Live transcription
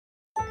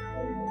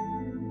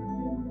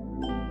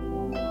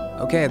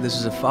Okay, this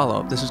is a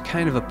follow-up. This is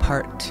kind of a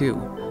part 2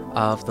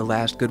 of the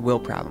last goodwill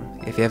problem.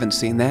 If you haven't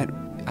seen that,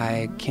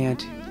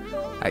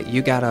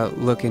 you gotta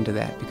look into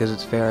that because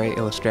it's very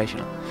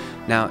illustrational.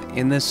 Now,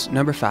 in this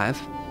number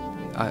 5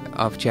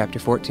 of chapter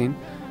 14,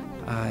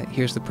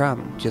 here's the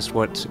problem, just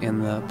what's in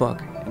the book.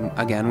 And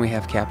again, we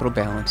have capital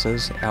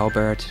balances.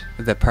 Albert,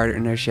 the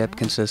partnership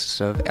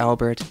consists of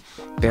Albert,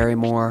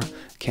 Barrymore,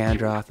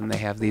 Candroth, and they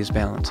have these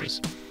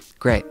balances.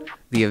 Great.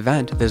 The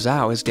event, the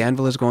ZOW, is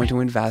Danville is going to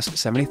invest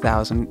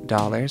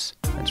 $70,000,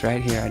 that's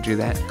right here, I drew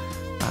that,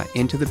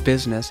 into the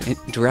business,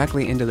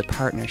 directly into the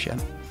partnership,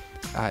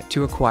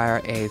 to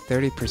acquire a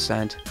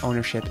 30%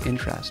 ownership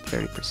interest,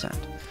 30%.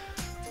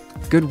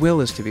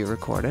 Goodwill is to be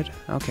recorded.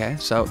 Okay,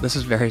 so this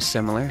is very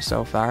similar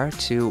so far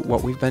to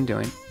what we've been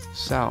doing.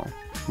 So,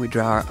 we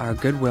draw our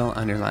goodwill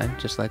underline,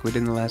 just like we did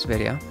in the last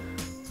video,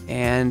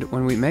 and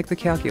when we make the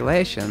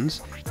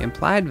calculations,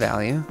 implied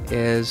value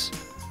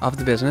of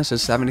the business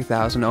is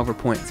 $70,000 over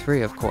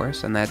 0.3, of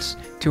course, and that's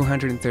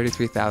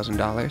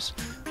 $233,000.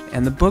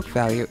 And the book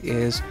value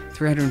is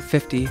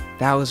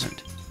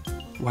 $350,000.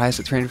 Why is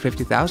it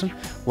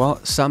 $350,000?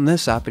 Well, sum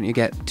this up and you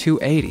get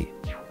 $280,000.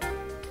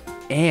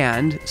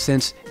 And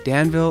since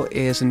Danville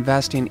is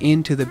investing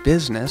into the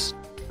business,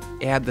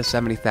 add the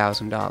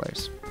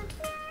 $70,000.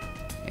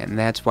 And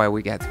that's why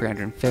we get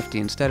 $350,000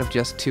 instead of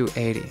just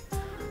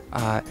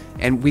 $280,000.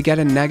 And we get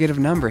a negative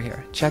number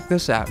here. Check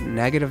this out,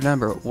 negative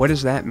number. What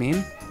does that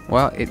mean?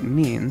 Well, it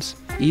means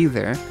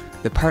either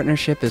the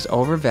partnership is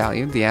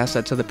overvalued, the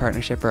assets of the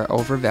partnership are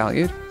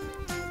overvalued,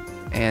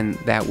 and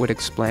that would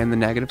explain the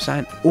negative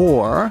sign,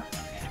 or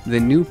the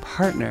new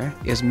partner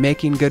is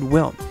making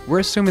goodwill. We're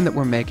assuming that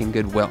we're making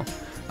goodwill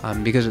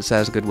because it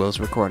says goodwill is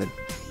recorded.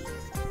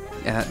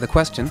 The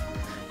question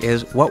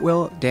is, what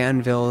will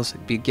Danville's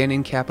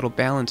beginning capital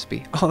balance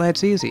be? Oh,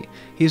 that's easy.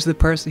 He's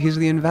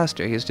the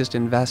investor. He's just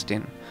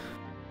investing.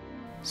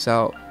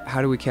 So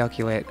how do we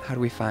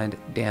find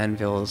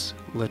Danville's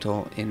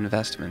little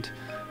investment,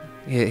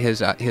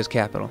 his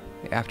capital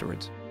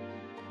afterwards?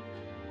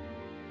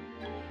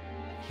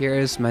 Here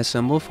is my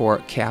symbol for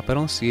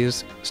capital. C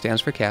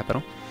stands for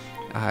capital.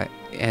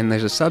 And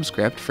there's a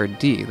subscript for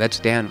D. That's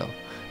Danville.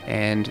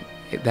 And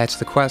that's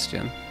the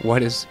question.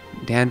 What is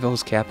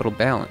Danville's capital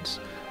balance?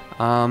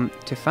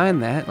 To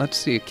find that, let's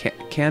see.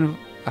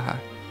 What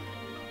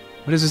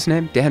is his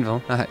name?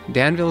 Danville.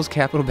 Danville's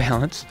capital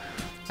balance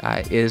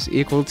is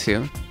equal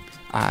to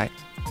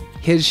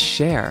his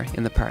share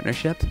in the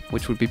partnership,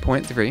 which would be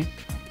 0.3,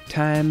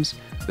 times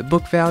the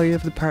book value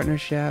of the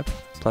partnership,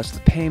 plus the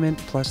payment,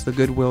 plus the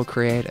goodwill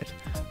created.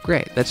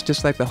 Great, that's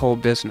just like the whole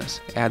business.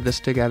 Add this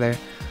together,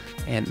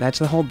 and that's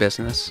the whole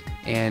business,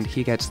 and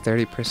he gets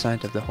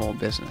 30% of the whole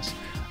business.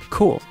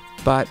 Cool,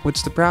 but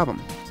what's the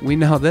problem? We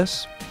know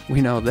this,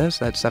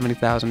 that's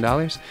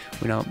 $70,000.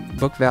 We know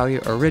book value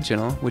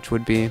original, which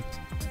would be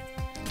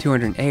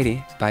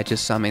 $280 by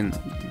just summing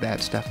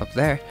that stuff up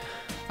there,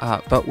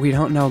 but we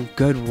don't know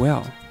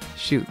goodwill.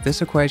 Shoot,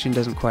 this equation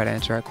doesn't quite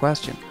answer our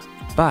question,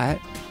 but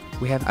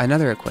we have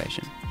another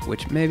equation,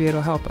 which maybe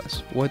it'll help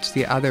us. What's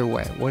the other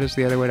way? What is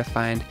the other way to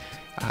find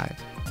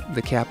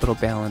the capital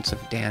balance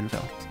of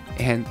Danville?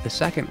 And the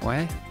second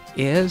way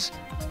is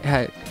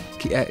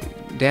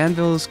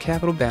Danville's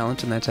capital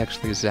balance, and that's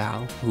actually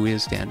Zhao, who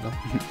is Danville,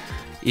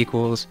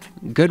 equals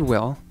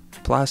goodwill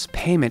plus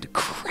payment.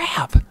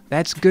 Crap!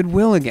 That's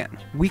goodwill again.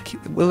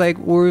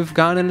 We've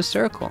gone in a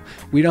circle.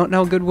 We don't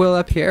know goodwill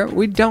up here.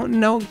 We don't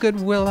know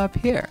goodwill up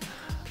here.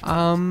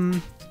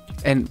 And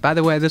by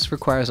the way, this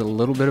requires a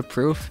little bit of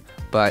proof,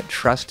 but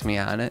trust me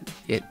on it.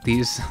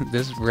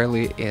 This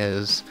really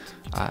is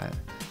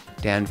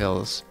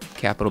Danville's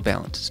capital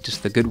balance. It's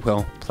just the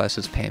goodwill plus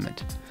his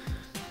payment.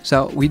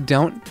 So we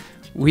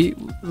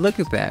look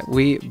at that.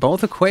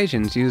 Both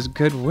equations use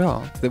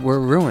goodwill. That we're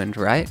ruined,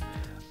 right?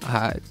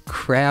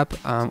 Crap.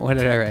 What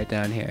did I write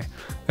down here?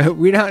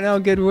 We don't know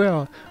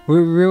goodwill.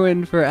 We're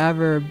ruined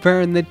forever.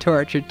 Burn the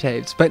torture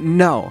tapes. But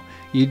no,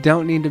 you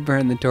don't need to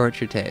burn the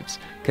torture tapes,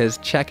 because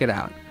check it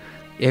out.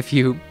 If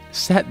you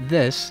set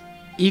this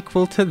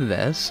equal to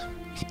this,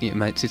 you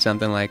might see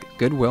something like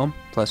goodwill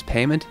plus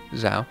payment,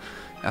 Zhao,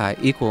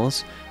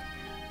 equals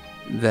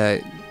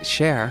the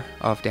share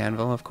of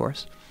Danville, of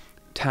course,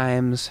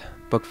 times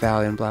book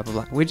value and blah, blah,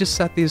 blah. We just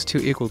set these two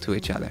equal to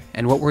each other.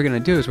 And what we're going to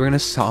do is we're going to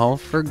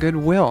solve for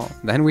goodwill.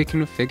 Then we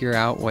can figure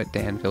out what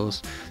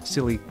Danville's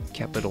silly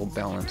capital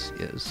balance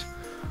is.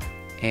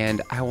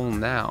 And I will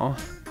now,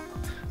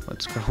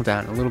 let's scroll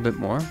down a little bit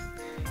more,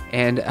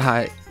 and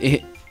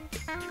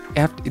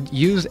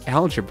use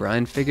algebra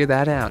and figure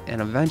that out. And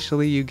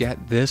eventually you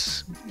get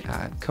this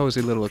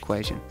cozy little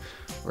equation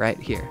right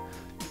here.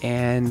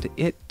 And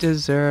it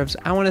deserves,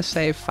 I want to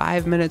say,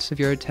 5 minutes of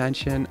your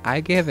attention. I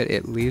gave it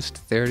at least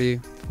 30,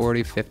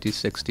 40, 50,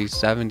 60,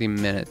 70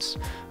 minutes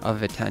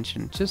of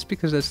attention, just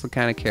because that's the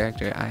kind of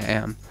character I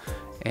am.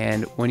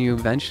 And when you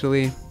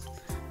eventually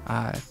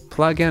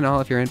plug in all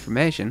of your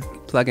information,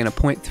 plug in a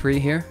 0.3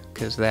 here,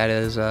 because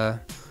that's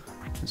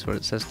what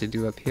it says to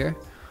do up here.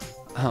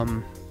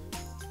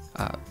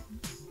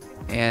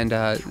 And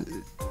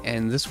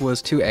this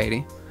was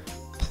 280.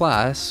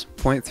 plus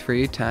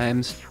 0.3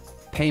 times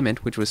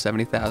payment, which was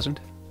 70,000,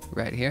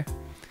 right here,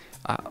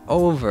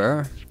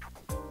 over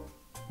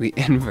the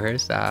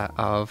inverse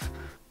of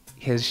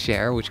his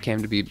share, which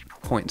came to be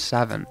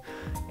 0.7.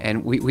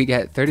 And we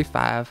get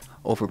 35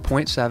 over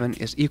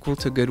 0.7 is equal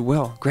to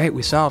goodwill. Great,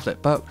 we solved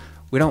it. But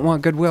we don't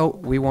want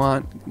goodwill, we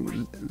want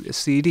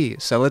CD.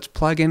 So let's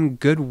plug in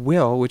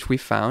goodwill, which we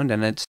found,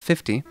 and it's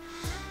 50,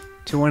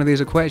 to one of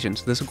these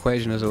equations. This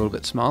equation is a little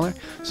bit smaller.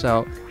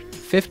 So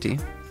 50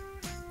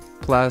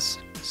 plus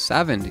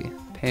 70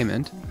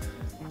 payment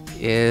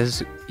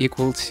is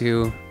equal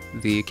to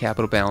the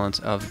capital balance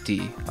of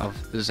D, of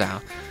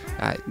Zhao,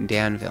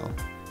 Danville.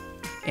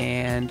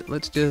 And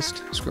let's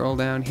just scroll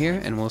down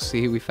here and we'll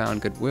see we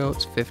found goodwill.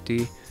 It's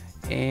 50.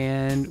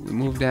 And we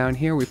move down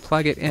here, we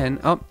plug it in.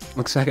 Oh,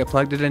 looks like I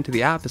plugged it into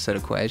the opposite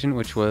equation,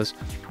 which was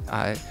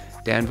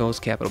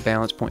Danville's capital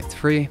balance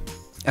 0.3.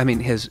 I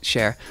mean his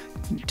share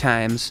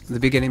times the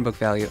beginning book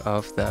value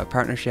of the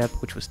partnership,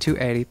 which was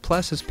 280,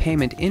 plus his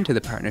payment into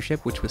the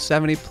partnership, which was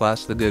 70,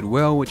 plus the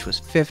goodwill, which was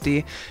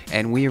 50,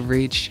 and we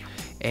reach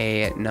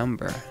a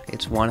number.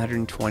 It's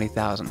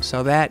 120,000.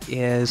 So that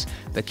is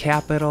the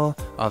capital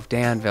of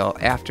Danville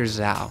after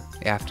Zhao,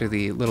 after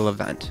the little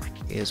event,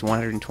 is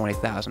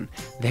 120,000.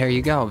 There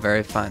you go.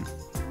 Very fun.